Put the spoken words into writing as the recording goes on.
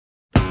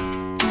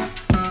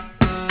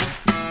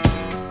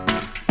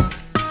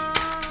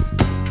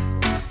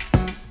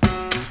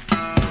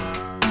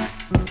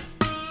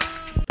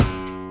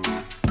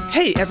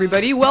Hey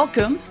everybody,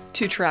 welcome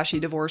to Trashy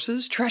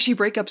Divorces, Trashy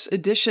Breakups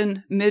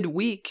edition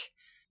midweek.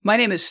 My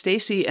name is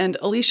Stacy, and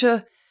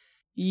Alicia,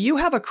 you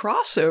have a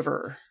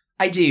crossover.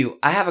 I do.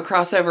 I have a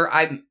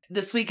crossover.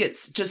 This week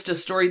it's just a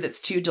story that's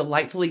too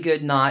delightfully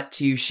good not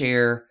to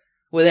share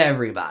with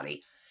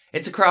everybody.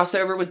 It's a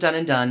crossover with Done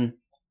and Done.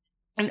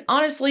 And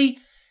honestly,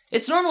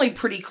 it's normally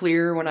pretty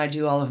clear when I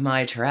do all of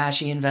my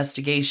trashy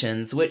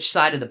investigations which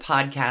side of the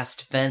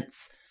podcast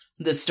fence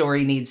the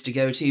story needs to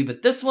go to.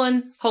 But this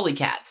one, holy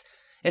cats,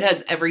 it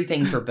has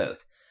everything for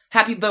both.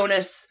 Happy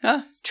bonus,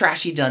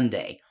 Trashy Done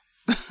Day.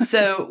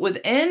 So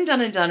within Done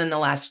and Done in the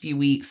last few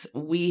weeks,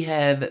 we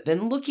have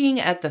been looking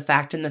at the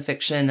fact and the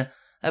fiction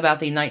about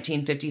the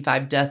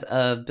 1955 death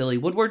of Billy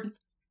Woodward,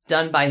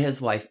 done by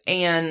his wife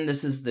Anne.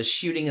 This is the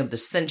shooting of the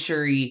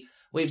century.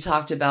 We've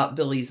talked about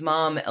Billy's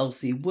mom,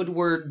 Elsie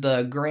Woodward,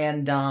 the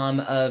grand dame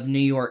of New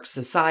York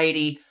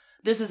society.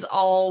 This is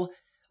all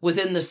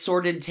within the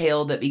sordid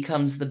tale that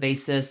becomes the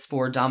basis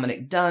for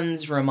Dominick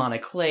Dunne's Romana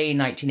Clay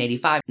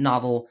 1985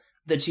 novel,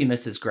 The Two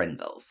Mrs.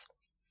 Grenvilles.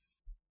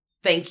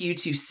 Thank you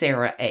to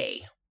Sarah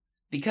A.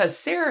 Because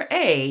Sarah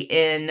A,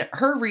 in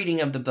her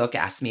reading of the book,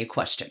 asked me a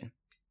question.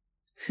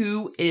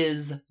 Who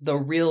is the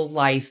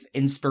real-life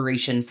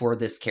inspiration for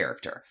this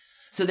character?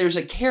 So there's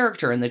a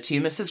character in The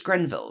Two Mrs.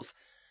 Grenvilles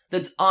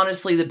that's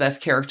honestly the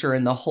best character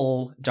in the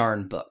whole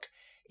darn book.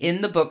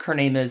 In the book, her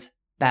name is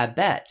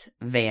Babette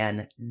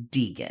Van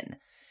Degen.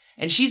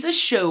 And she's a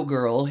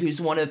showgirl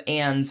who's one of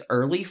Anne's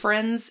early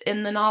friends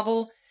in the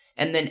novel.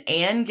 And then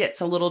Anne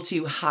gets a little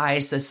too high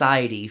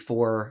society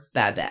for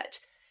Babette.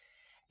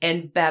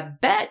 And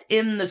Babette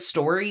in the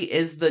story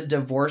is the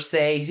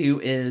divorcee who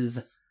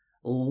is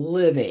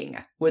living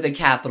with a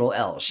capital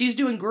L. She's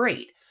doing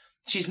great.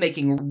 She's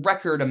making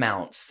record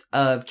amounts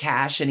of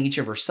cash in each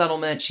of her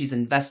settlements. She's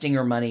investing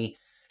her money.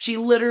 She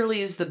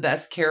literally is the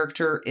best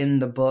character in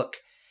the book.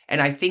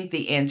 And I think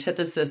the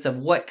antithesis of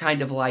what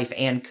kind of life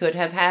Anne could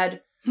have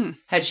had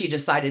she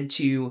decided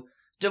to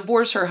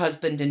divorce her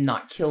husband and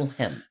not kill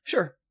him.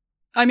 Sure.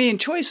 I mean,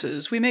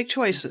 choices. We make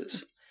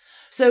choices.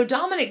 So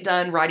Dominick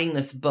Dunne writing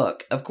this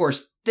book, of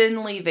course,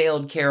 thinly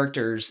veiled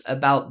characters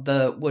about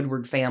the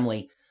Woodward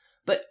family.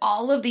 But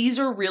all of these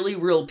are really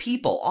real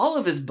people. All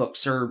of his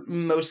books are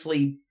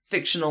mostly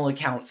fictional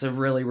accounts of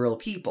really real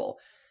people.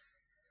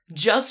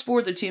 Just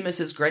for The Two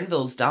Mrs.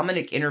 Grenvilles,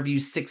 Dominick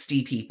interviews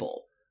 60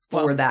 people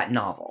for that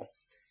novel.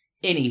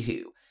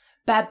 Anywho,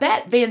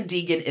 Babette Van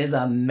Degen is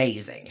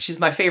amazing. She's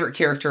my favorite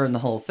character in the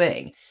whole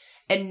thing.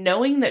 And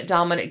knowing that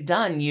Dominick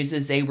Dunne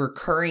uses a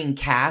recurring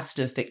cast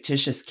of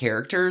fictitious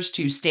characters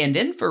to stand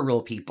in for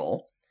real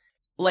people,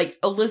 like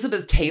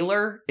Elizabeth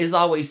Taylor is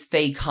always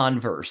Faye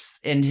Converse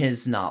in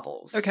his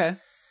novels. Okay.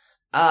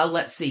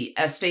 Let's see.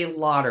 Estee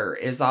Lauder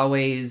is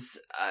always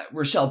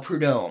Rochelle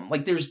Prudhomme.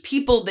 Like, there's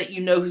people that you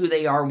know who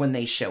they are when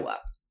they show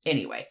up.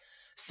 Anyway,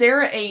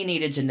 Sarah A.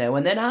 needed to know,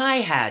 and then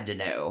I had to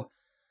know,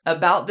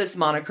 about this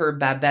moniker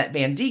Babette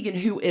Van Degen.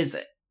 Who is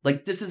it?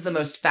 Like, this is the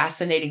most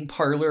fascinating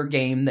parlor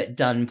game that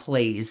Dunne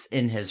plays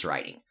in his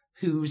writing.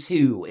 Who's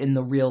who in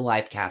the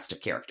real-life cast of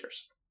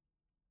characters?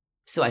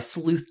 So I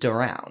sleuthed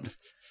around,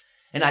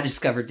 and I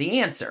discovered the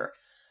answer.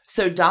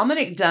 So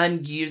Dominick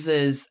Dunne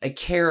uses a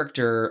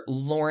character,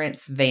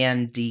 Lawrence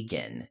Van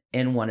Degen,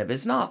 in one of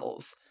his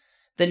novels.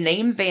 The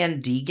name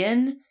Van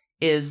Degen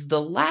is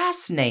the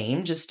last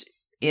name, just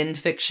in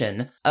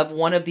fiction, of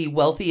one of the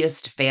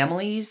wealthiest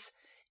families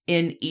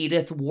in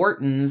Edith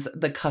Wharton's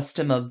The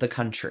Custom of the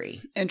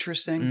Country.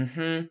 Interesting.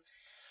 Mm-hmm.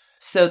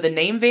 So the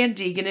name Van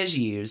Degen is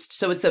used.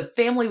 So it's a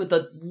family with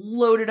a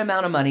loaded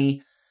amount of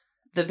money.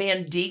 The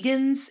Van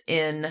Degens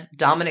in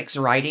Dominick's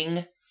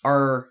writing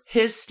are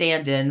his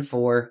stand-in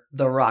for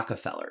the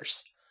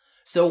Rockefellers.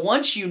 So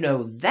once you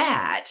know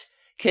that,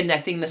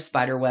 connecting the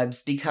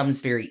spiderwebs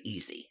becomes very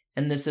easy.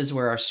 And this is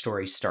where our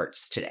story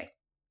starts today.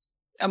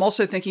 I'm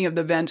also thinking of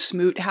the Van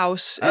Smoot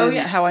house in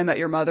How I Met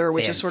Your Mother,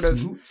 which Van is sort of,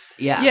 Smoots.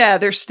 Yeah. Yeah,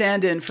 they're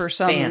stand-in for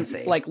some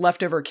Fancy. like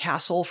leftover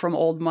castle from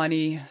old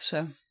money.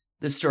 So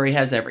the story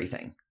has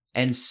everything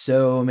and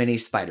so many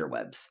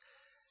spiderwebs.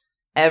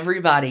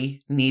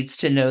 Everybody needs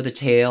to know the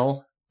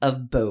tale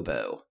of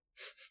Bobo.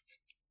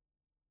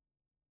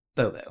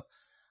 Bobo,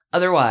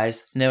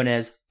 otherwise known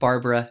as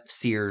Barbara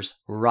Sears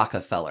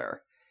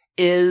Rockefeller,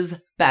 is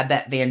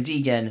Babette Van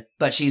Degen,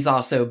 but she's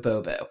also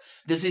Bobo.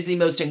 This is the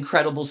most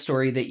incredible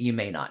story that you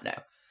may not know.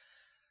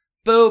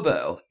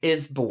 Bobo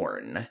is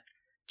born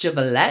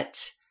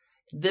Jivelette.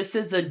 This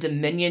is a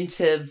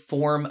diminutive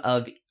form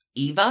of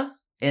Eva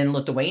in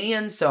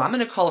Lithuanian, so I'm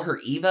going to call her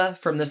Eva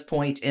from this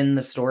point in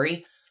the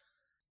story.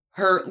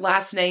 Her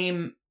last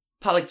name,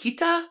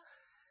 Palakita.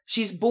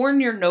 She's born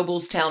near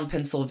Noblestown,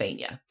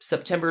 Pennsylvania,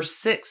 September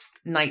 6th,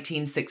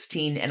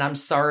 1916, and I'm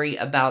sorry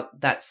about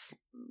that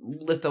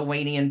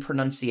Lithuanian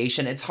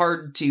pronunciation. It's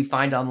hard to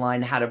find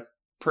online how to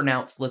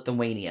pronounce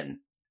Lithuanian.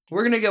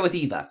 We're going to go with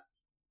Eva.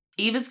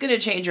 Eva's going to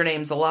change her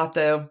names a lot,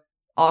 though.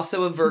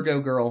 Also a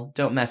Virgo girl.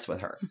 Don't mess with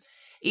her.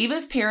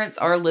 Eva's parents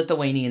are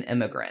Lithuanian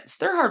immigrants.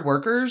 They're hard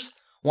workers,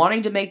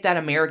 wanting to make that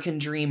American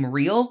dream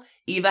real.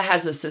 Eva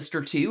has a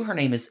sister, too. Her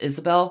name is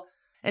Isabel.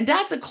 And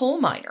Dad's a coal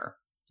miner.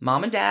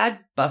 Mom and Dad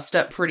bust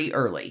up pretty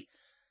early.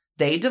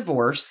 They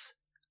divorce.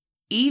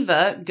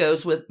 Eva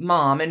goes with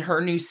Mom and her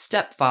new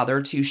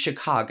stepfather to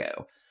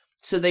Chicago.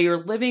 So they are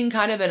living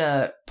kind of in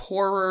a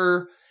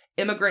poorer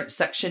immigrant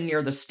section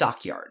near the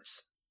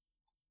stockyards.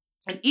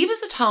 And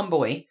Eva's a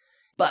tomboy,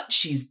 but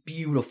she's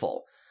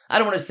beautiful. I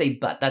don't want to say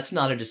but, that's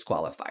not a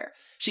disqualifier.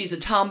 She's a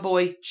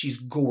tomboy, she's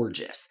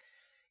gorgeous.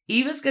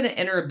 Eva's going to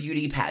enter a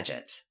beauty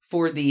pageant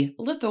for the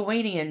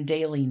Lithuanian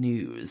Daily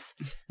News.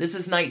 This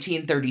is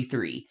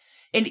 1933.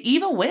 And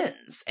Eva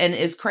wins and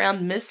is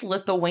crowned Miss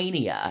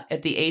Lithuania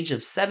at the age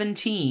of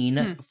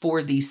 17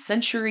 for the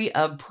Century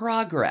of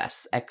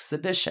Progress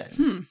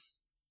exhibition.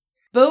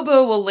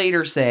 Bobo will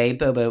later say,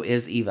 Bobo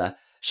is Eva,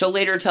 she'll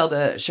later tell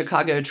the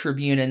Chicago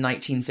Tribune in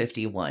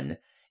 1951,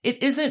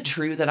 "It isn't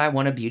true that I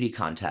won a beauty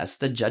contest.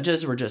 The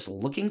judges were just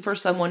looking for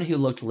someone who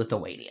looked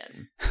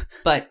Lithuanian."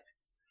 But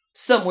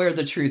somewhere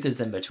the truth is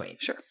in between.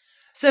 Sure.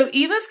 So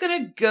Eva's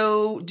going to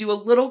go do a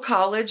little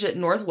college at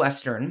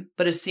Northwestern,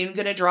 but is soon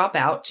going to drop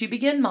out to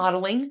begin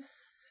modeling.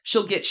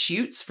 She'll get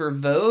shoots for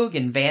Vogue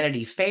and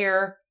Vanity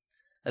Fair.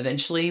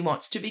 Eventually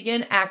wants to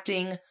begin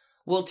acting.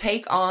 Will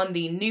take on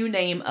the new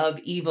name of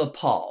Eva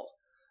Paul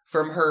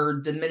from her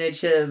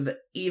diminutive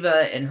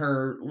Eva and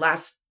her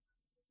last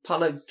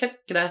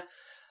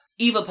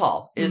Eva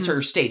Paul is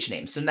her stage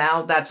name. So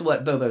now that's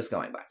what Bobo's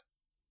going by.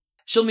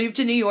 She'll move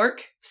to New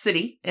York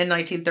City in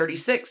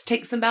 1936,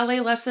 take some ballet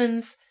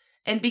lessons,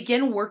 and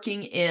begin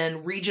working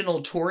in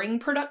regional touring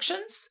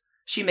productions.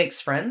 She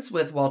makes friends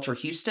with Walter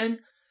Houston.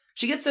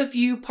 She gets a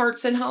few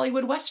parts in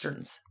Hollywood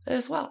Westerns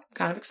as well.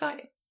 Kind of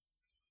exciting.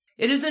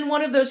 It is in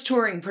one of those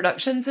touring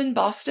productions in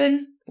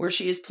Boston where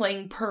she is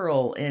playing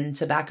Pearl in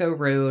Tobacco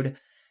Road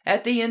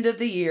at the end of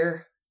the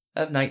year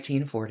of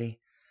 1940.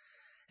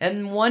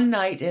 And one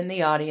night in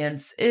the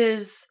audience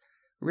is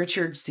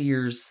Richard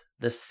Sears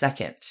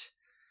II.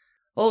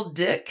 Old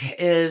Dick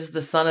is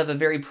the son of a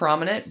very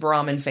prominent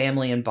Brahmin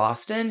family in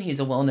Boston. He's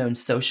a well-known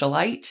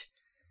socialite.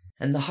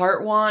 And the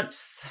heart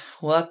wants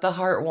what the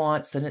heart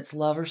wants, and it's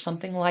love or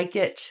something like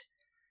it.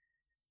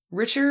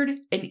 Richard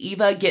and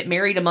Eva get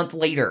married a month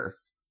later.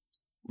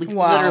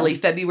 Literally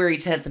February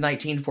 10th,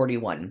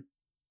 1941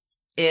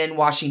 in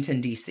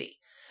Washington, D.C.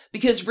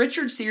 Because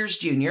Richard Sears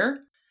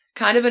Jr.,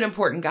 kind of an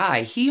important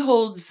guy. He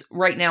holds,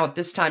 right now at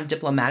this time,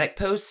 diplomatic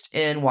post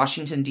in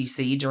Washington,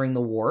 D.C. during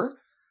the war.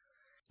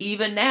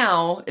 Eva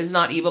now is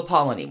not Eva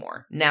Paul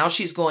anymore. Now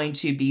she's going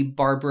to be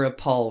Barbara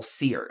Paul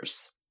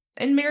Sears.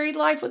 And married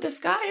life with this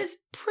guy is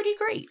pretty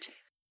great.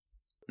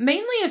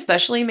 Mainly,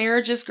 especially,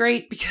 marriage is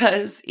great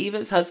because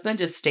Eva's husband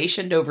is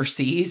stationed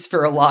overseas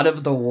for a lot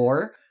of the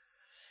war.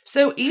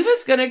 So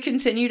Eva's going to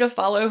continue to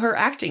follow her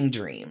acting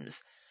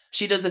dreams.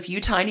 She does a few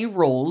tiny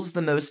roles,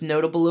 the most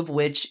notable of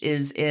which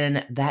is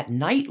in That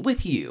Night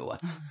with You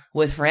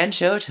with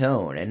Franchot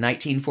Tone in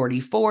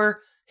 1944,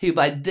 who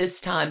by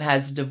this time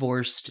has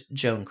divorced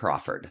Joan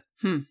Crawford.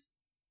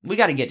 We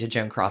got to get to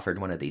Joan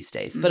Crawford one of these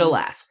days, but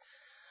alas.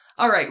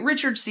 All right,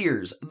 Richard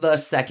Sears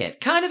II,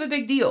 kind of a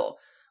big deal.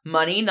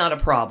 Money, not a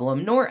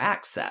problem, nor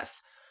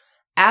access.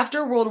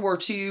 After World War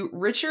II,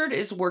 Richard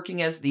is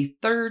working as the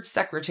third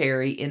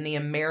secretary in the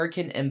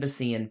American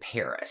Embassy in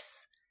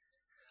Paris.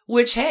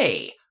 Which,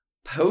 hey,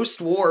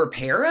 post-war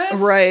Paris?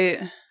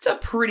 Right. It's a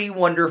pretty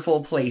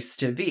wonderful place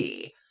to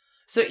be.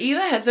 So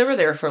Eva heads over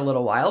there for a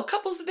little while.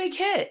 Couple's a big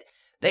hit.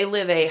 They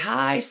live a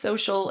high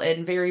social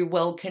and very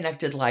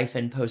well-connected life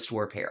in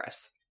post-war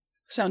Paris.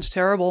 Sounds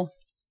terrible.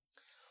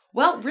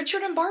 Well,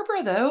 Richard and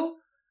Barbara, though,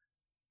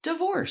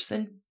 divorce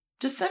in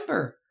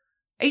December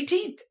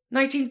 18th,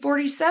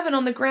 1947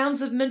 on the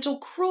grounds of mental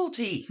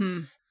cruelty.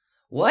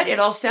 What? It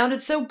all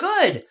sounded so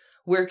good.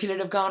 Where could it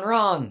have gone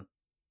wrong?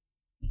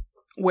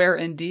 Where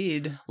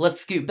indeed?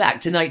 Let's scoot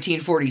back to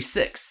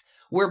 1946,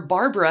 where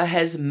Barbara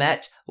has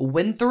met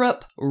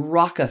Winthrop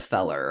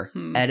Rockefeller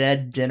at a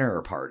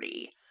dinner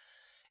party.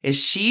 As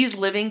she's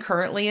living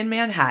currently in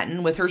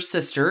Manhattan with her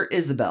sister,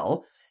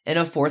 Isabel, in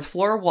a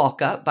fourth-floor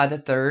walk-up by the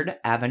 3rd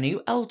Avenue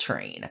L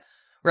train.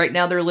 Right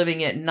now, they're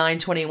living at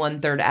 921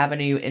 3rd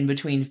Avenue in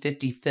between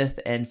 55th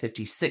and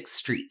 56th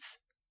Streets.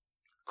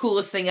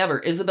 Coolest thing ever,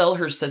 Isabel,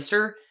 her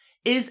sister,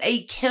 is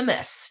a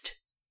chemist.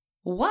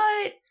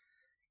 What?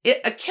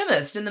 A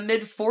chemist in the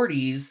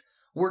mid-40s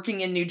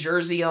working in New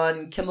Jersey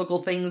on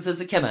chemical things as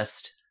a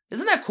chemist.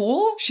 Isn't that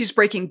cool? She's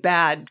Breaking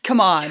Bad.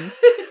 Come on.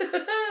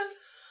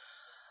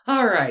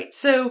 All right,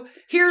 so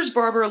here's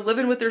Barbara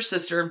living with her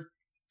sister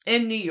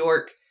in New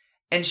York,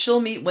 and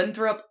she'll meet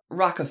Winthrop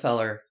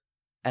Rockefeller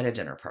at a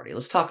dinner party.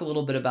 Let's talk a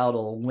little bit about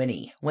old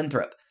Winnie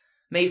Winthrop.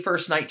 May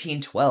 1st,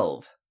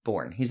 1912,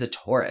 born. He's a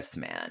Taurus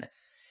man.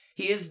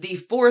 He is the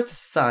 4th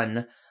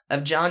son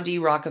of John D.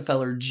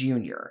 Rockefeller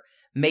Jr.,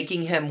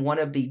 making him one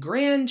of the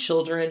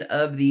grandchildren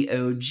of the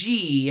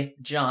OG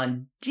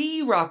John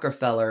D.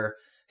 Rockefeller,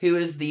 who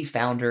is the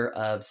founder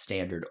of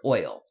Standard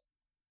Oil.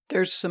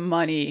 There's some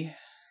money.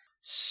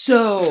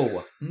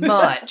 So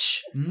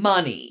much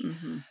money.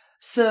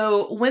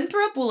 So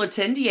Winthrop will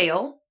attend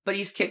Yale, but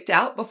he's kicked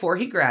out before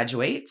he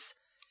graduates.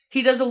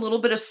 He does a little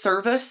bit of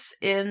service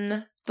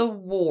in the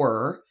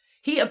war.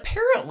 He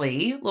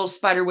apparently, little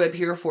spiderweb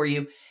here for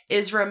you,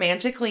 is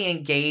romantically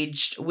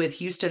engaged with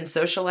Houston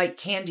socialite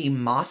Candy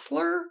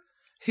Mossler,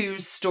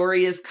 whose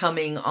story is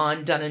coming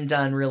on Done and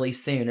Done really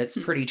soon. It's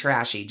pretty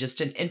trashy.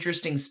 Just an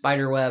interesting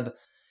spiderweb.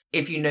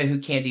 If you know who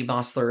Candy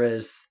Mossler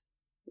is,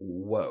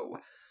 whoa.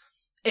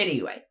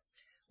 Anyway,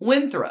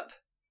 Winthrop,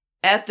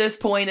 at this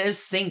point, is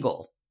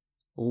single,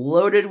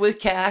 loaded with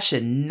cash,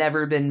 and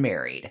never been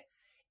married.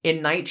 In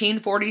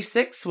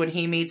 1946, when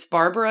he meets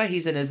Barbara,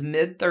 he's in his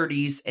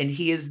mid-30s, and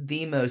he is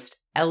the most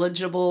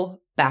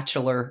eligible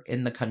bachelor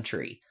in the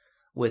country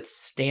with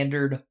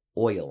Standard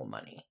Oil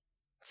money.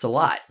 It's a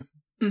lot.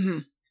 Mm-hmm.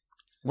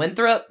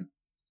 Winthrop,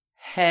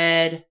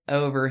 head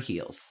over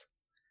heels.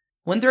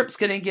 Winthrop's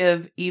going to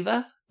give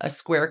Eva a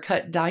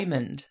square-cut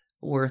diamond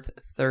worth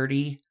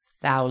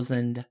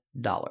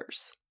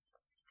 $30,000.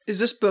 Is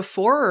this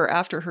before or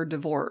after her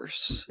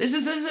divorce? This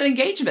is an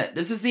engagement.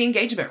 This is the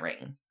engagement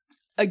ring.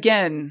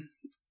 Again,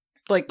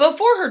 like...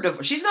 Before her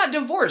divorce. She's not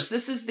divorced.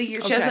 This is the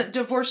year. She Okay. hasn't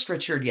divorced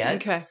Richard yet.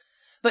 Okay.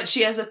 But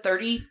she has a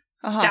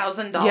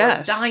 $30,000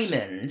 Yes.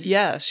 diamond.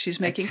 Yes,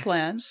 she's making Okay.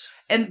 plans.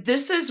 And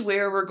this is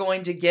where we're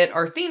going to get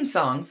our theme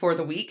song for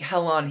the week,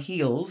 Hell on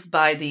Heels,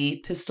 by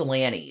the Pistol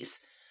Annies.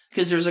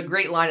 Because there's a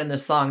great line in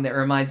this song that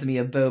reminds me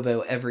of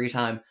Bobo every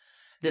time.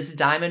 This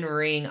diamond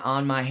ring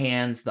on my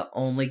hand's the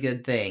only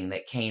good thing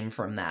that came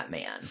from that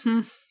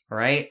man.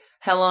 Right?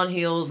 Hell on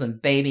Heels and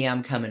Baby,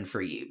 I'm Coming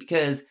for You.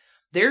 Because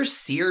there's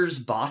Sears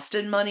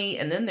Boston money,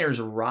 and then there's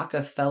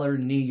Rockefeller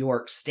New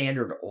York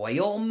Standard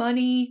Oil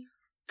money.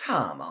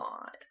 Come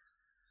on.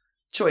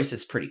 Choice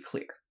is pretty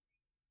clear.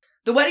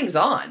 The wedding's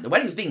on. The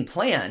wedding's being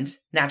planned,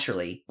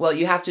 naturally. Well,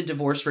 you have to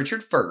divorce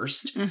Richard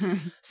first.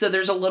 Mm-hmm. So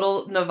there's a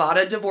little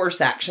Nevada divorce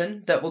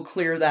action that will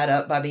clear that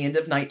up by the end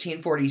of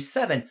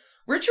 1947.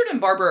 Richard and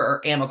Barbara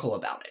are amicable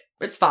about it.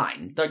 It's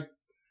fine.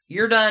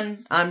 You're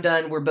done. I'm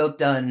done. We're both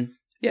done.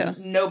 Yeah.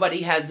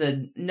 Nobody has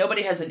an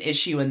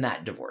issue in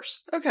that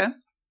divorce. Okay.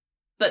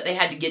 But they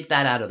had to get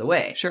that out of the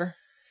way. Sure.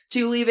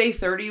 To leave a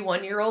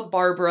 31-year-old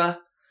Barbara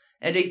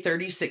and a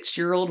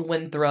 36-year-old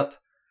Winthrop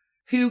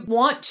who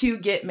want to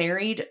get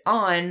married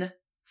on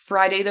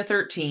Friday the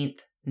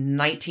 13th,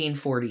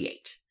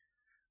 1948,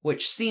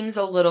 which seems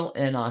a little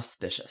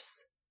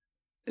inauspicious.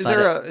 Is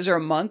there a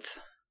month?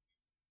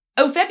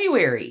 Oh,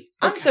 February.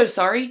 I'm Okay. so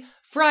sorry.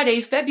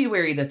 Friday,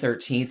 February the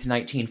 13th,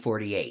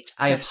 1948.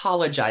 I Okay.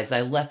 apologize.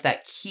 I left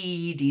that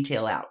key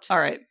detail out. All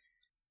right.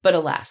 But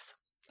alas,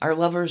 our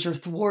lovers are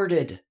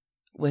thwarted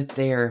with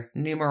their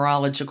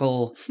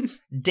numerological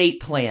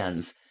date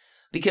plans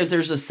because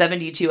there's a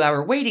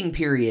 72-hour waiting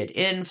period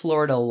in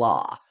Florida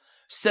law.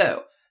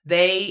 So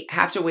they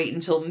have to wait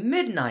until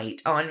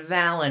midnight on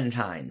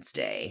Valentine's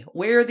Day,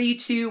 where the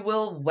two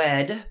will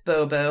wed,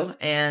 Bobo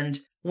and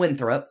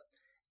Winthrop,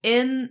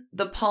 in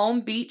the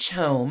Palm Beach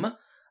home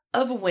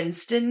of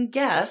Winston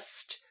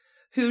Guest,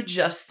 who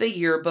just the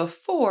year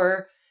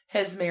before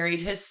has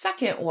married his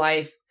second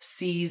wife,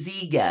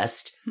 CZ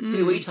Guest,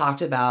 who we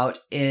talked about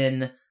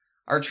in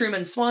our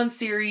Truman Swan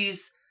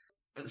series.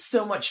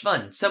 So much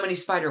fun. So many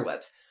spider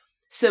webs.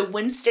 So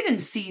Winston and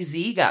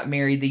CZ got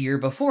married the year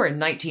before in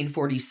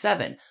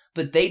 1947,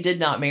 but they did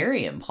not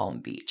marry in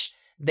Palm Beach.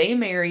 They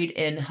married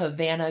in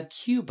Havana,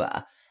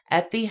 Cuba,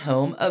 at the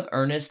home of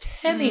Ernest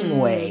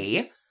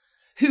Hemingway,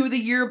 who the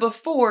year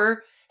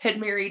before had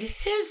married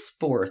his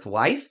fourth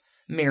wife,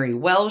 Mary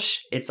Welsh.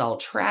 It's all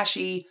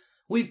trashy.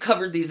 We've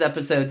covered these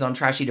episodes on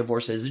trashy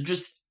divorces.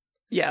 Just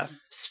Yeah.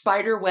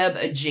 spiderweb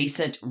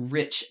adjacent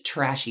rich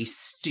trashy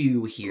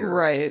stew here.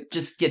 Right.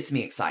 Just gets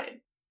me excited.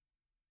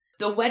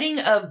 The wedding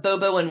of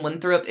Bobo and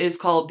Winthrop is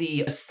called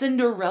the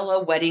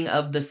Cinderella Wedding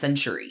of the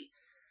Century.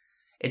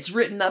 It's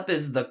written up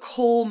as the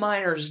coal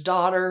miner's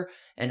daughter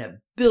and a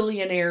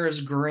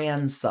billionaire's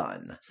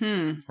grandson.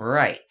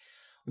 Right.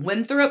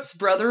 Winthrop's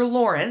brother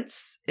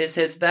Lawrence is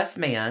his best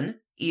man.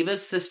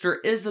 Eva's sister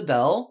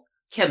Isabel,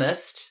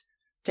 chemist,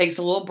 takes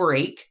a little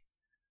break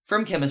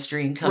from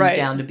chemistry and comes Right.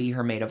 down to be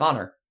her maid of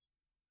honor.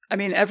 I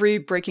mean, every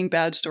Breaking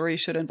Bad story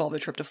should involve a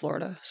trip to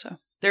Florida, so.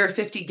 There are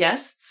 50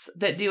 guests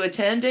that do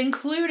attend,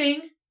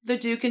 including the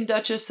Duke and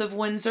Duchess of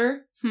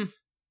Windsor,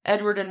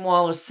 Edward and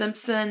Wallace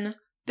Simpson.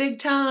 Big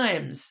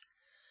times.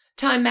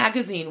 Time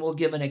magazine will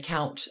give an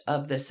account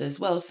of this as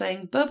well,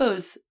 saying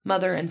Bobo's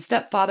mother and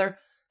stepfather,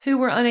 who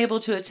were unable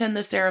to attend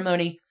the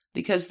ceremony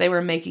because they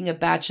were making a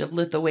batch of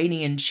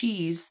Lithuanian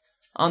cheese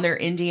on their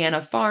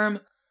Indiana farm,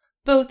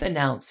 both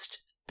announced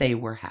they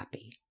were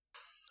happy.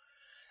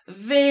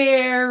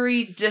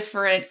 Very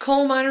different.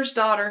 Coal miner's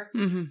daughter,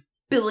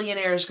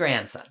 billionaire's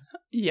grandson.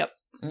 Yep.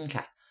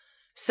 Okay.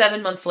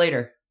 7 months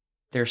later,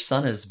 their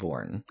son is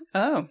born.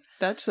 Oh,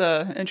 that's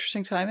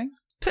interesting timing.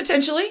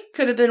 Potentially.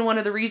 Could have been one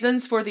of the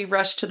reasons for the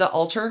rush to the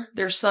altar.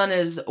 Their son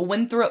is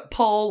Winthrop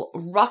Paul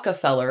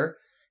Rockefeller.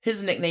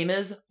 His nickname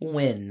is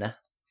Win.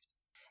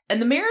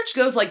 And the marriage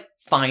goes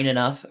fine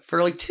enough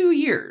for 2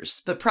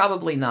 years, but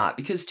probably not,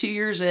 because 2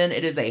 years in,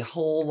 it is a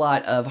whole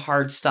lot of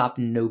hard stop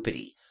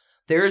nopity.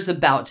 There is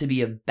about to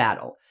be a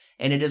battle,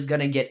 and it is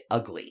going to get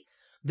ugly.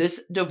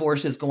 This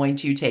divorce is going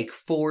to take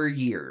 4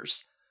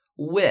 years.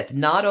 with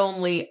not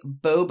only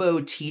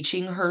Bobo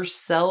teaching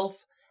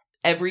herself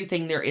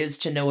everything there is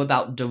to know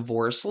about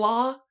divorce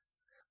law,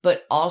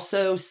 but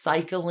also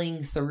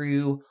cycling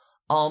through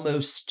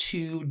almost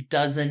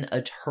 24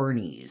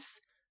 attorneys.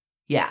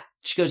 Yeah,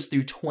 she goes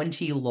through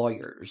 20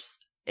 lawyers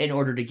in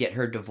order to get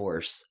her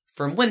divorce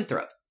from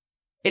Winthrop.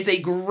 It's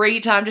a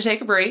great time to take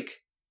a break.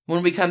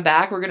 When we come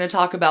back, we're going to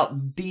talk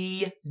about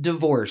the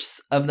divorce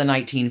of the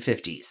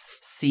 1950s.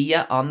 See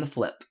ya on the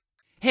flip.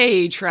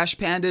 Hey, Trash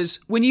Pandas.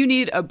 When you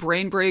need a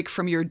brain break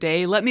from your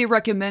day, let me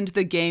recommend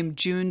the game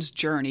June's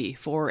Journey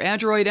for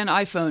Android and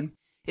iPhone.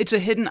 It's a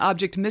hidden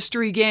object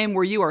mystery game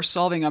where you are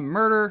solving a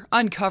murder,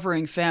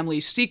 uncovering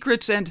family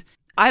secrets, and,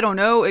 I don't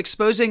know,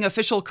 exposing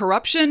official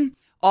corruption,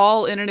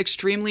 all in an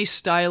extremely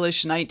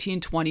stylish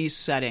 1920s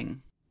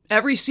setting.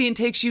 Every scene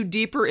takes you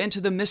deeper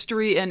into the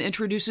mystery and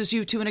introduces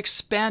you to an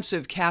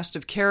expansive cast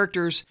of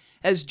characters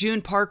as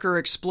June Parker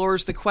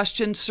explores the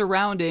questions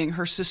surrounding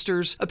her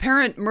sister's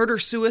apparent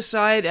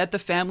murder-suicide at the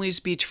family's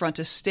beachfront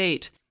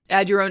estate.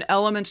 Add your own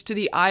elements to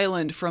the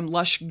island, from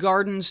lush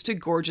gardens to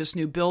gorgeous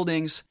new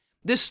buildings.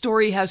 This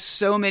story has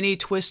so many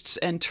twists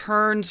and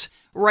turns.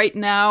 Right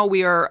now,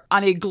 we are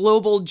on a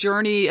global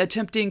journey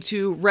attempting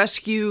to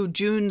rescue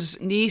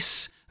June's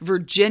niece,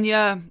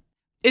 Virginia.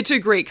 It's a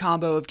great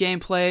combo of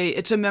gameplay.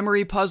 It's a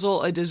memory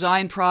puzzle, a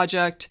design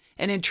project,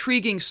 an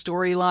intriguing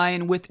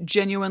storyline with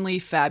genuinely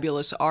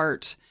fabulous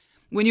art.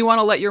 When you want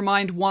to let your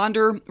mind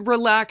wander,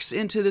 relax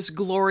into this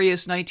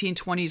glorious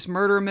 1920s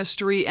murder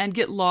mystery and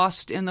get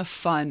lost in the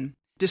fun.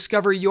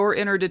 Discover your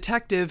inner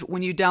detective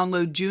when you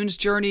download June's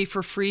Journey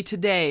for free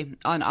today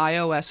on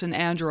iOS and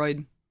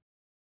Android.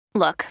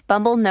 Look,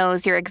 Bumble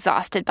knows you're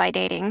exhausted by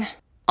dating.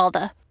 All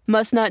the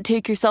must not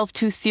take yourself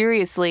too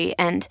seriously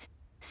and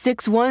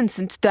 6'1"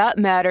 since that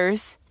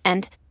matters.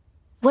 And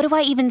what do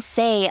I even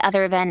say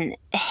other than,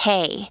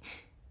 hey?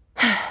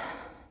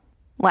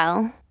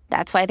 Well,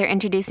 that's why they're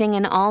introducing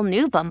an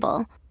all-new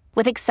Bumble,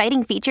 with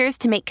exciting features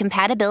to make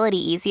compatibility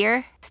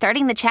easier,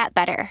 starting the chat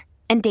better,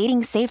 and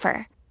dating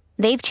safer.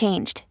 They've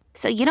changed,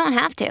 so you don't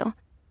have to.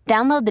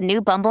 Download the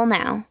new Bumble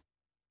now.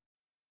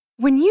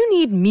 When you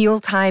need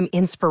mealtime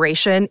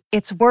inspiration,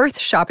 it's worth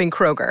shopping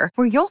Kroger,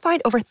 where you'll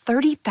find over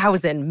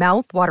 30,000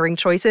 mouth-watering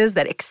choices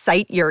that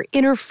excite your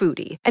inner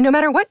foodie. And no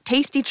matter what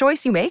tasty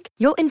choice you make,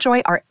 you'll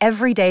enjoy our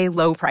everyday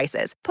low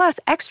prices, plus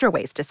extra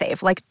ways to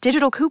save, like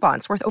digital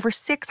coupons worth over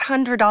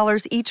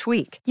 $600 each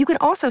week. You can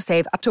also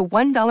save up to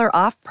 $1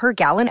 off per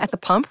gallon at the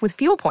pump with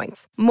fuel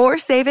points. More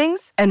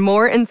savings and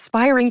more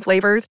inspiring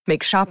flavors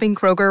make shopping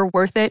Kroger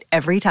worth it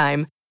every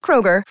time.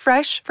 Kroger,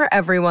 fresh for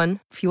everyone.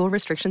 Fuel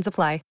restrictions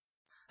apply.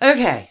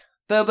 Okay,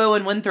 Bobo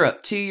and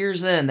Winthrop, 2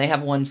 years in, they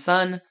have one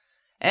son,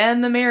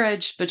 and the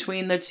marriage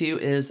between the two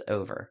is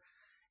over.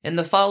 In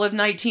the fall of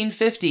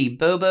 1950,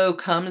 Bobo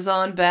comes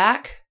on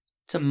back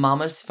to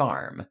Mama's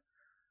farm.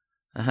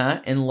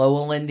 In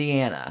Lowell,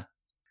 Indiana.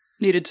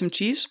 Needed some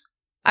cheese?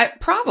 I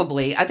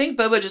think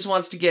Bobo just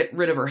wants to get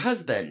rid of her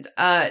husband.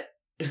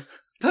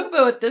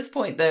 Bobo at this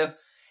point, though,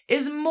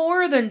 is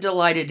more than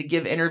delighted to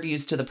give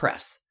interviews to the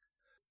press.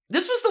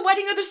 This was the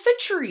wedding of the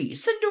century,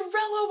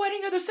 Cinderella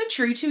wedding of the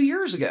century 2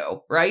 years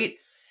ago, right?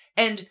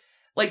 And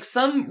like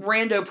some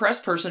rando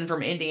press person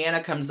from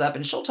Indiana comes up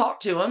and she'll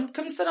talk to him.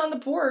 Come sit on the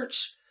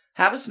porch,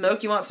 have a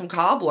smoke. You want some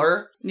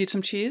cobbler? Need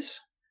some cheese?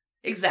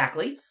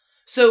 Exactly.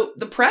 So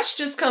the press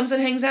just comes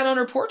and hangs out on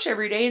her porch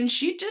every day, and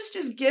she just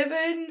is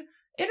giving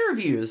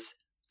interviews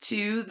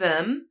to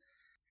them.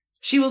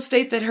 She will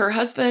state that her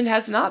husband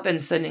has not been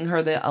sending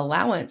her the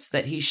allowance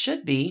that he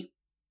should be.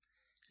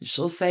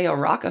 She'll say a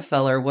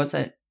Rockefeller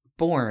wasn't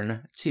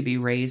born to be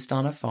raised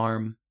on a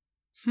farm.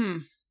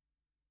 Oh,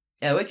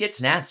 it gets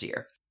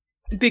nastier.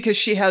 Because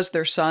she has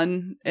their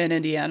son in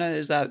Indiana?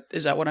 Is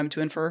that what I'm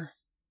to infer?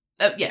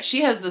 Yeah,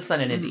 she has the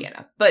son in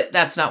Indiana, but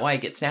that's not why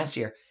it gets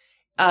nastier.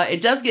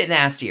 It does get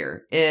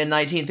nastier. In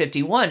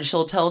 1951,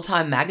 she'll tell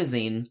Time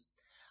magazine,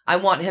 "I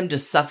want him to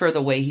suffer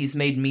the way he's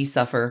made me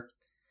suffer,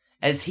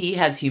 as he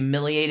has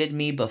humiliated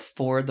me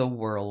before the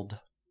world."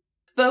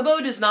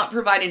 Bobo does not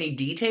provide any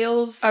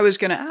details. I was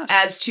going to ask.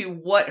 As to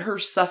what her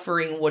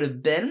suffering would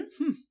have been.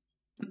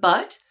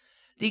 But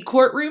the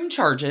courtroom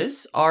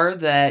charges are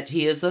that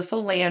he is a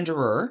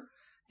philanderer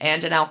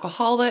and an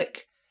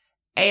alcoholic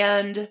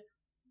and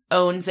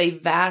owns a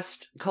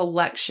vast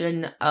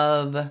collection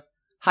of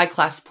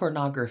high-class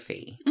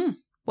pornography.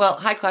 Well,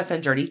 high-class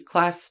and dirty.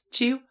 Class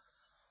 2?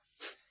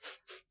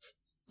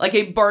 Like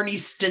a Barney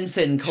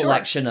Stinson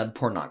collection of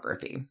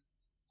pornography.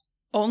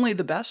 Only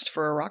the best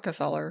for a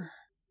Rockefeller.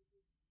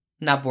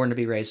 Not born to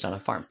be raised on a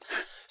farm.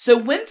 So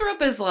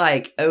Winthrop is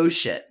like, oh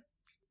shit,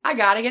 I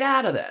gotta get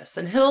out of this.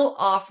 And he'll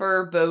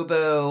offer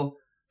Bobo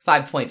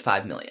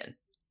 $5.5 million.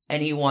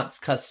 And he wants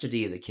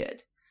custody of the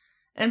kid.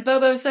 And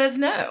Bobo says,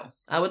 no,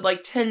 I would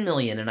like $10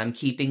 million and I'm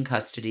keeping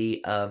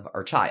custody of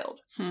our child.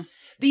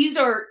 These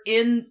are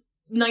in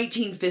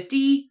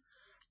 1950,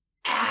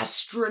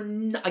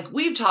 like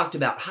we've talked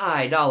about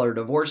high dollar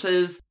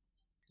divorces.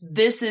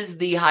 This is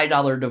the high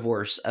dollar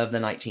divorce of the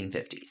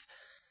 1950s.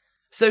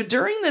 So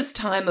during this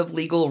time of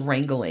legal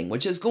wrangling,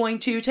 which is going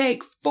to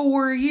take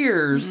 4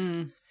 years,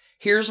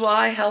 Here's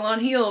why, hell on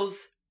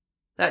heels.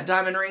 That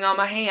diamond ring on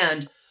my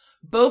hand.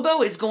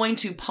 Bobo is going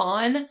to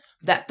pawn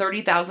that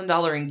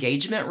 $30,000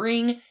 engagement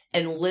ring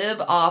and live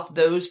off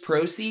those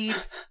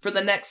proceeds for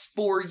the next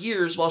 4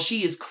 years while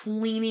she is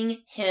cleaning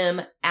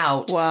him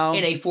out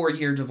in a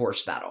 4-year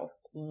divorce battle.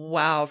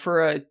 Wow.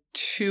 For a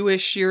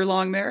 2-ish year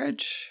long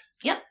marriage?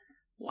 Yep.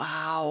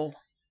 Wow.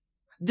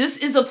 This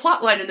is a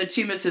plot line in the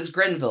two Mrs.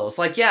 Grenvilles.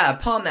 Like, yeah,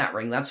 pawn that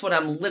ring. That's what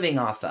I'm living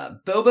off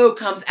of. Bobo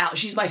comes out.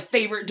 She's my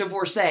favorite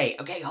divorcee.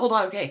 Okay, hold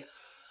on. Okay.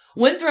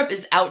 Winthrop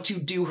is out to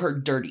do her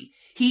dirty.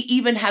 He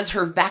even has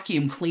her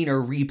vacuum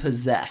cleaner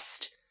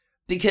repossessed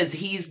because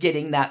he's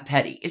getting that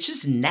petty. It's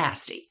just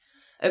nasty.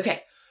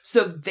 Okay,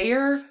 so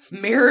their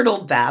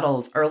marital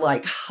battles are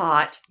like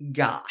hot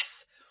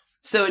goss.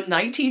 So in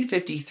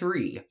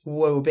 1953,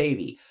 whoa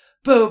baby,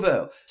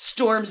 Bobo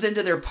storms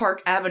into their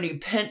Park Avenue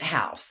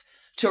penthouse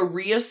to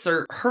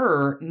reassert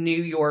her New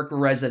York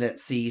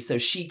residency so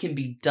she can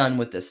be done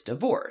with this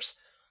divorce.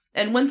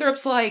 And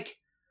Winthrop's like,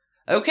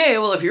 okay,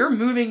 well, if you're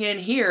moving in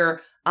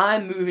here,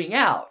 I'm moving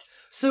out.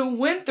 So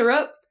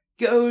Winthrop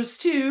goes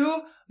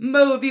to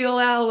Mobile,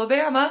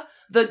 Alabama,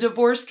 the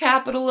divorce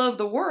capital of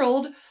the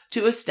world,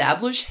 to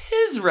establish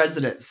his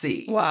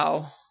residency.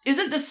 Wow.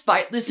 Isn't this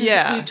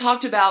we've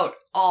talked about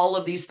all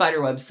of these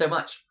spiderwebs so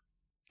much.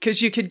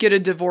 Because you could get a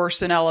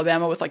divorce in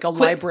Alabama with like a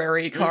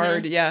library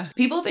card. Mm-hmm. Yeah.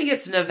 People think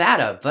it's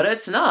Nevada, but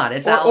it's not.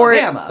 It's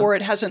Alabama. Or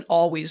it hasn't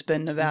always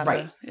been Nevada.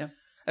 Right. Yeah.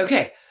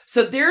 Okay.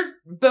 So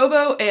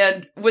Bobo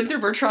and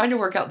Winthrop are trying to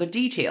work out the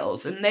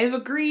details, and they've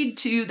agreed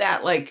to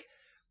that like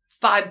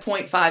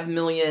 $5.5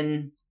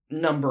 million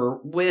number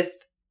with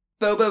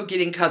Bobo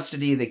getting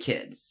custody of the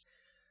kid.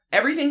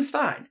 Everything's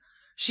fine.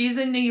 She's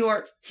in New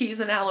York, he's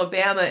in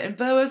Alabama, and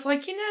Bobo's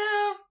like,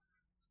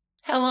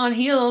 hell on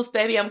heels,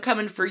 baby, I'm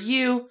coming for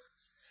you.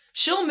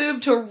 She'll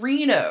move to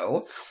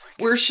Reno,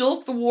 where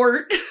she'll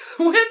thwart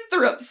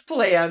Winthrop's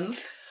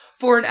plans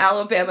for an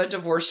Alabama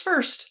divorce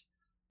first.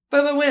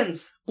 Bobo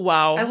wins.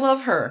 Wow. I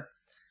love her.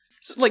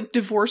 It's like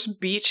divorce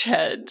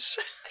beachheads.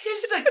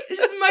 This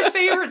is my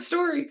favorite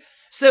story.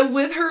 So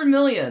with her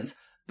millions,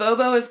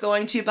 Bobo is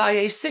going to buy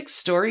a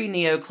 6-story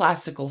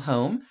neoclassical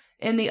home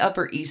in the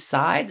Upper East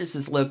Side. This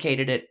is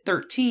located at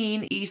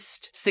 13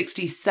 East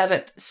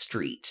 67th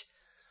Street.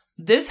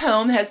 This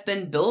home has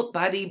been built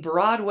by the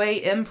Broadway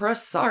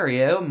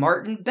impresario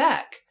Martin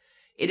Beck.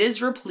 It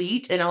is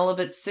replete in all of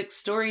its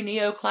 6-story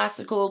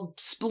neoclassical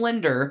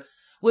splendor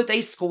with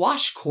a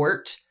squash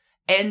court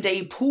and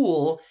a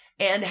pool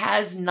and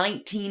has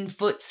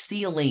 19-foot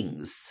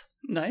ceilings.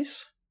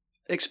 Nice.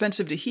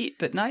 Expensive to heat,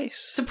 but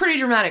nice. It's a pretty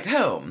dramatic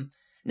home.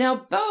 Now,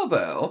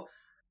 Bobo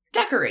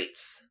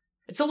decorates.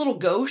 It's a little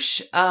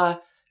gauche,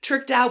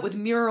 tricked out with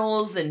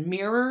murals and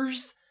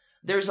mirrors.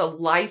 There's a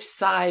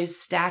life-size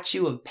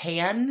statue of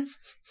Pan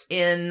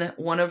in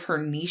one of her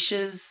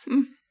niches.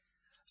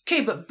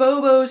 Okay, but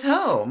Bobo's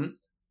home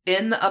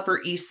in the Upper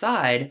East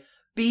Side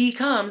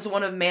becomes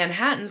one of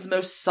Manhattan's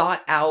most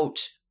sought-out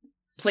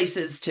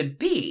places to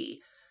be.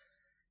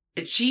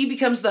 She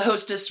becomes the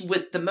hostess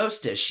with the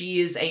mostest. She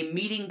is a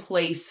meeting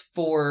place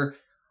for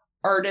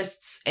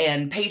artists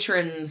and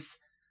patrons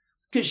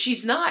because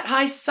she's not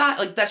high society.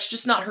 Like, that's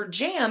just not her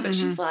jam. But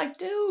she's like,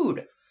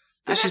 dude,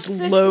 I got she's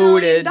 $6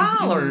 loaded.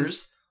 million.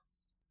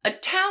 A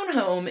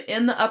townhome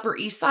in the Upper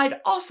East Side.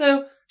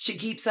 Also, she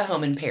keeps a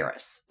home in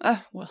Paris.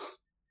 Well.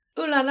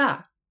 Ooh la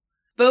la.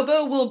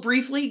 Bobo will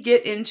briefly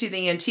get into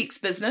the antiques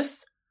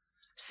business.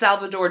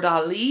 Salvador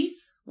Dali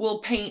will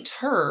paint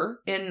her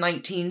in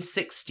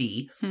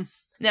 1960.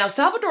 Now,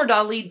 Salvador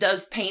Dali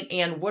does paint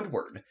Anne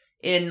Woodward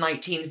in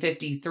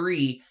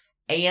 1953.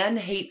 Anne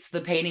hates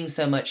the painting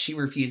so much she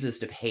refuses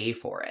to pay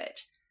for it.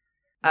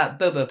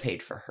 Bobo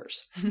paid for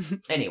hers.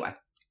 Anyway,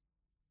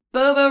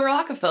 Bobo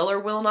Rockefeller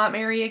will not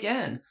marry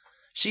again.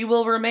 She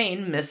will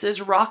remain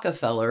Mrs.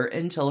 Rockefeller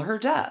until her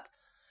death.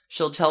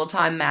 She'll tell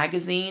Time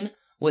magazine,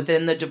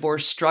 within the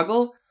divorce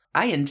struggle,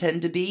 I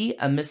intend to be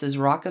a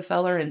Mrs.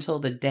 Rockefeller until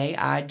the day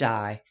I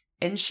die.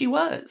 And she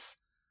was.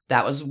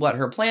 That was what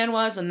her plan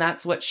was, and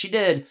that's what she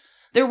did.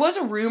 There was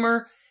a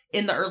rumor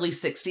in the early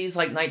 60s,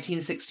 like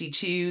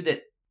 1962,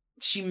 that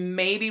she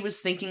maybe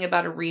was thinking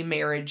about a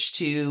remarriage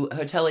to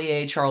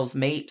hotelier Charles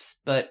Mapes,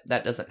 but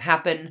that doesn't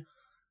happen.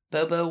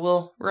 Bobo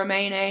will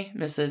remain a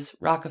Mrs.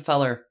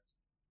 Rockefeller.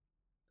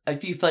 A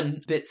few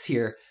fun bits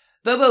here.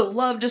 Bobo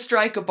loved to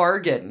strike a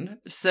bargain.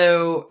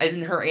 So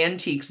in her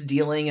antiques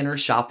dealing and her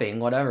shopping,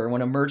 whatever,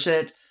 when a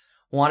merchant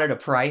wanted a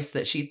price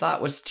that she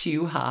thought was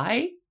too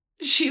high,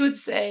 she would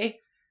say,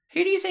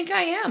 who do you think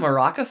I am, a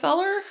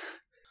Rockefeller?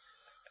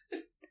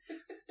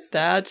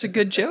 That's a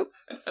good joke.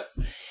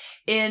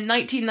 In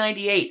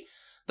 1998,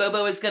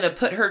 Bobo is going to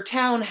put her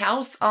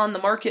townhouse on the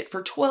market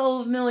for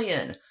 $12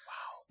 million. Wow.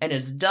 And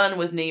is done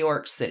with New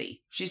York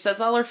City. She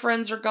says all her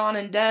friends are gone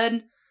and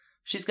dead.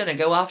 She's going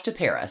to go off to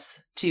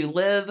Paris to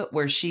live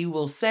where she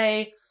will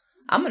say,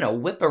 I'm going to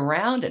whip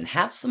around and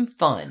have some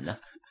fun.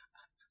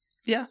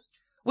 Yeah.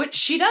 Which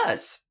she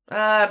does.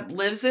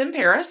 Lives in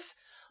Paris.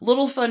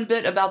 Little fun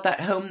bit about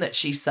that home that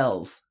she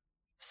sells.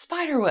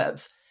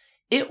 Spiderwebs.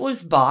 It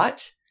was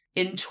bought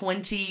in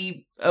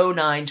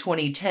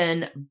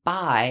 2010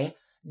 by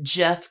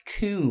Jeff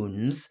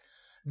Koons,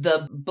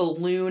 the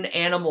balloon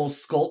animal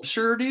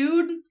sculpture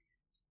dude.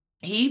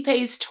 He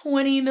pays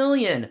 $20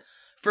 million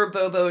for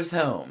Bobo's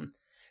home.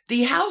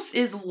 The house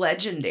is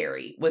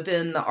legendary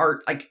within the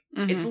art.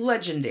 It's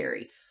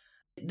legendary.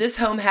 This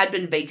home had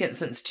been vacant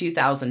since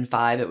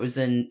 2005. It was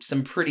in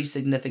some pretty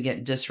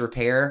significant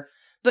disrepair.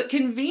 But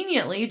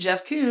conveniently,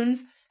 Jeff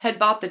Koons had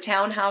bought the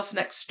townhouse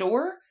next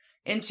door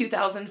in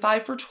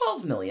 2005 for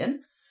 $12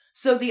 million.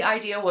 So the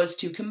idea was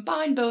to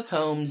combine both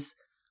homes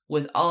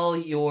with all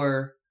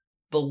your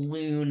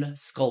balloon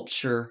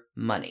sculpture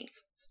money.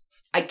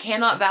 I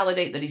cannot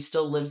validate that he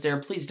still lives there.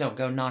 Please don't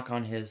go knock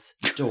on his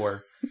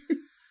door.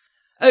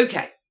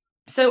 Okay,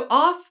 so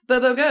off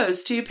Bobo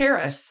goes to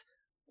Paris.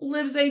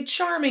 Lives a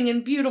charming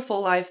and beautiful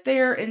life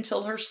there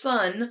until her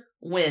son,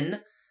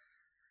 Win,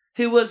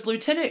 who was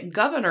lieutenant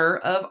governor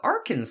of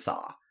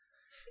Arkansas,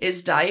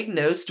 is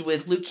diagnosed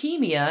with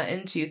leukemia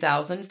in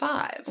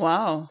 2005.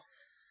 Wow.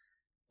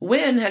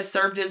 Win has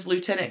served as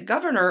lieutenant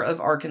governor of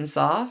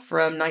Arkansas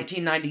from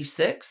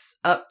 1996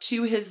 up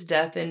to his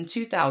death in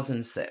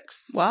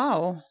 2006.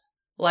 Wow.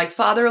 Like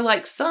father,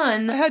 like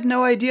son. I had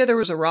no idea there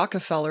was a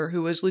Rockefeller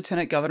who was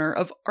lieutenant governor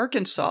of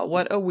Arkansas.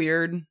 What a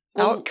weird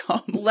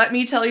outcome. Let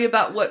me tell you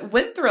about what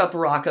Winthrop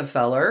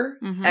Rockefeller,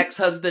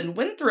 ex-husband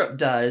Winthrop,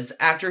 does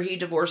after he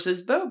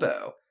divorces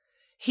Bobo.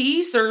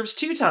 He serves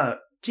two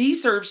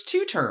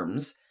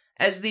terms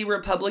as the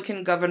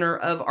Republican governor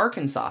of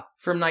Arkansas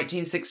from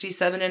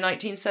 1967 and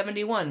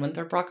 1971,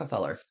 Winthrop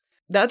Rockefeller.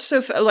 That's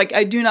so,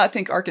 I do not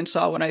think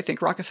Arkansas when I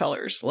think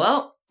Rockefellers.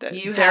 Well,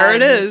 there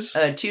it is.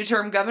 A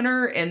 2-term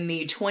governor and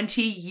the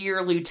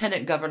 20-year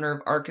lieutenant governor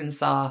of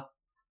Arkansas,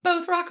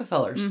 both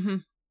Rockefellers. Mm-hmm.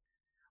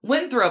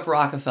 Winthrop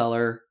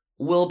Rockefeller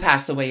will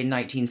pass away in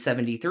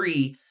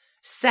 1973.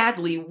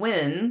 Sadly,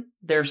 Win,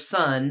 their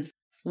son,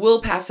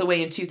 will pass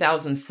away in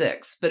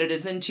 2006, but it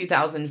is in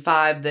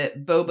 2005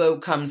 that Bobo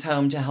comes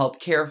home to help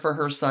care for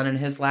her son in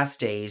his last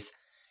days,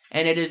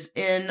 and it is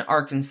in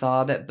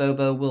Arkansas that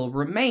Bobo will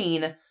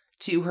remain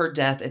to her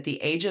death at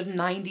the age of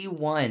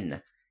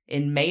 91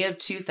 in May of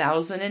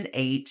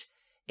 2008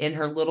 in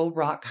her Little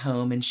Rock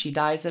home, and she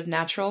dies of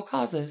natural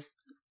causes.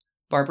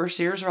 Barbara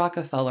Sears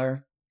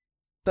Rockefeller,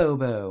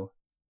 Bobo.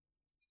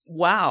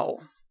 Wow.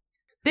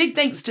 Big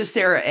thanks to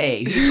Sarah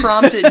A., who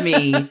prompted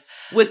me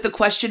with the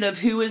question of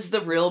who is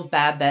the real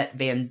Babette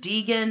Van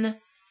Degen.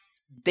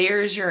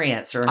 There's your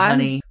answer,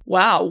 honey.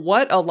 Wow,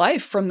 what a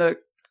life from the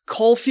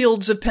coal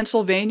fields of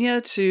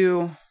Pennsylvania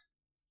to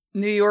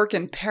New York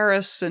and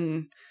Paris,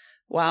 and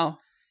wow.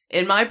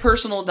 In my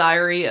personal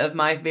diary of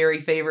my very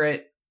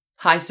favorite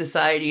high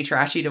society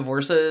trashy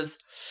divorces,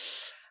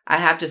 I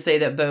have to say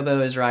that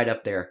Bobo is right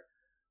up there.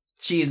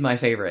 She's my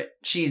favorite.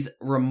 She's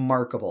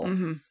remarkable.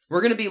 Mm-hmm.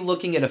 We're going to be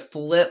looking at a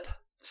flip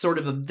sort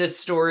of this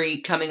story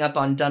coming up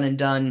on Done and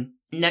Done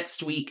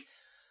next week.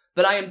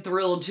 But I am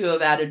thrilled to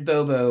have added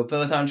Bobo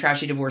both on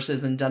Trashy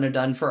Divorces and Done and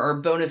Done for our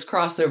bonus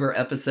crossover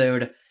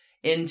episode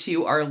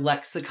into our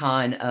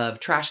lexicon of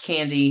trash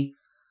candy.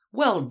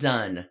 Well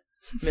done,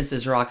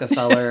 Mrs.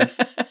 Rockefeller.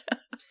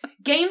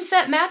 Game,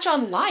 set, match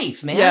on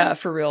life, man. Yeah,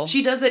 for real.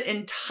 She does it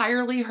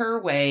entirely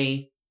her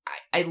way.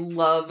 I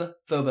love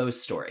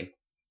Bobo's story.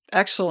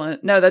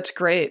 Excellent. No, that's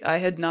great. I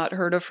had not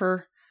heard of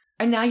her.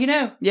 And now you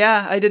know.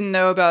 Yeah, I didn't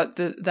know about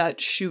that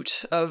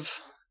shoot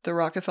of the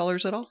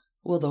Rockefellers at all.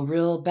 Will the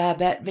real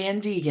Babette Van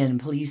Degen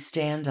please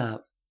stand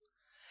up?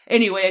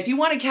 Anyway, if you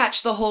want to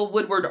catch the whole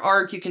Woodward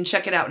arc, you can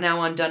check it out now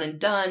on Done and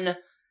Done.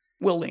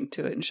 We'll link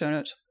to it in show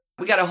notes.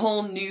 We got a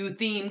whole new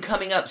theme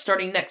coming up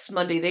starting next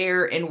Monday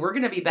there, and we're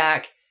going to be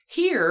back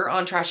here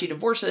on Trashy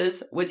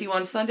Divorces with you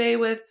on Sunday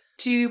with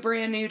 2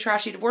 brand new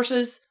Trashy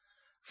Divorces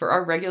for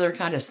our regular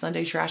kind of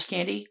Sunday trash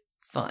candy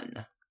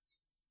fun.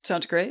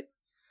 Sounds great.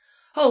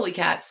 Holy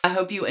cats. I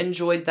hope you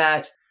enjoyed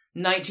that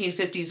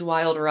 1950s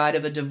wild ride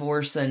of a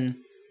divorce and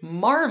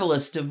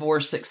marvelous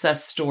divorce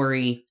success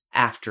story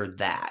after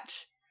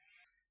that.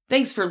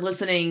 Thanks for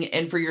listening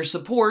and for your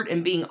support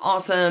and being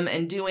awesome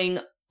and doing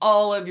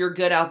all of your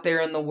good out there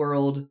in the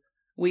world.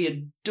 We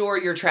adore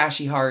your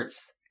trashy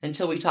hearts.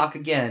 Until we talk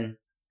again.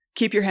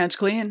 Keep your hands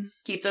clean.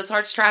 Keep those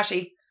hearts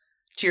trashy.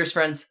 Cheers,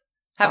 friends.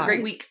 Have a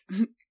great week.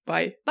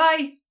 Bye.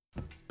 Bye.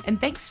 And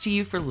thanks to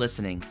you for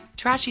listening.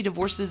 Trashy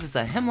Divorces is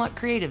a Hemlock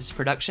Creatives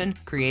production,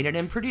 created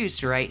and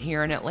produced right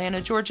here in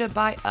Atlanta, Georgia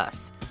by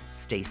us,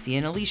 Stacy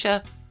and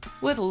Alicia,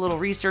 with a little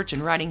research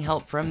and writing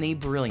help from the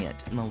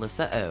brilliant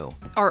Melissa O.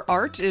 Our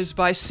art is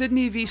by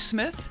Sydney V.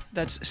 Smith.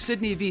 That's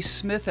Sydney V.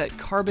 Smith at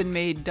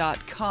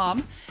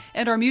carbonmade.com.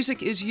 And our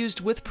music is used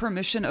with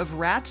permission of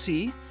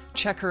Ratsy.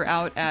 Check her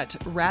out at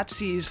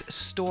Ratsy's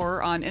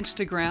store on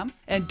Instagram,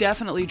 and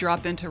definitely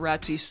drop into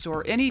Ratsy's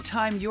store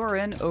anytime you're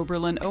in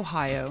Oberlin,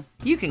 Ohio.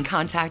 You can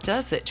contact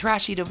us at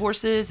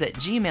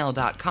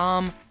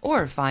trashydivorces@gmail.com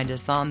or find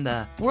us on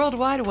the World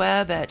Wide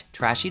Web at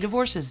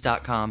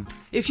trashydivorces.com.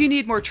 If you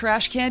need more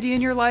trash candy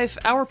in your life,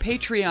 our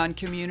Patreon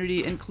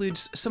community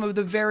includes some of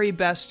the very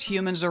best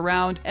humans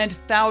around and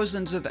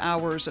thousands of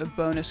hours of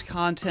bonus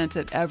content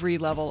at every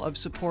level of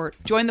support.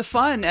 Join the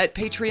fun at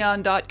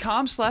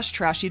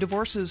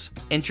patreon.com/trashydivorces.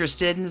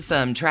 Interested in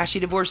some Trashy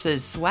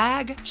Divorces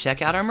swag?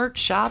 Check out our merch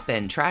shop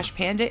and Trash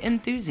Panda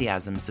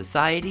Enthusiasm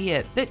Society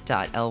at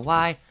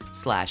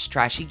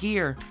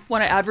bit.ly/trashygear.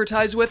 Want to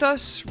advertise with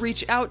us?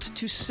 Reach out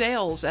to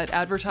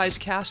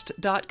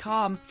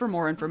sales@advertisecast.com for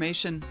more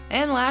information.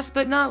 And last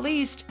but not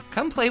least,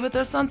 come play with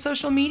us on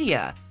social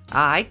media.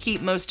 I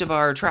keep most of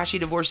our Trashy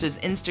Divorces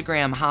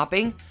Instagram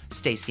hopping.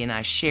 Stacy and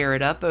I share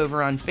it up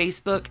over on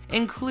Facebook,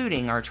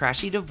 including our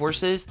Trashy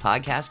Divorces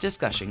podcast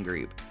discussion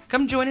group.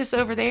 Come join us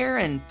over there,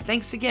 and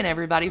thanks again,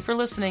 everybody, for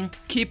listening.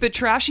 Keep it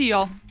trashy,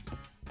 y'all.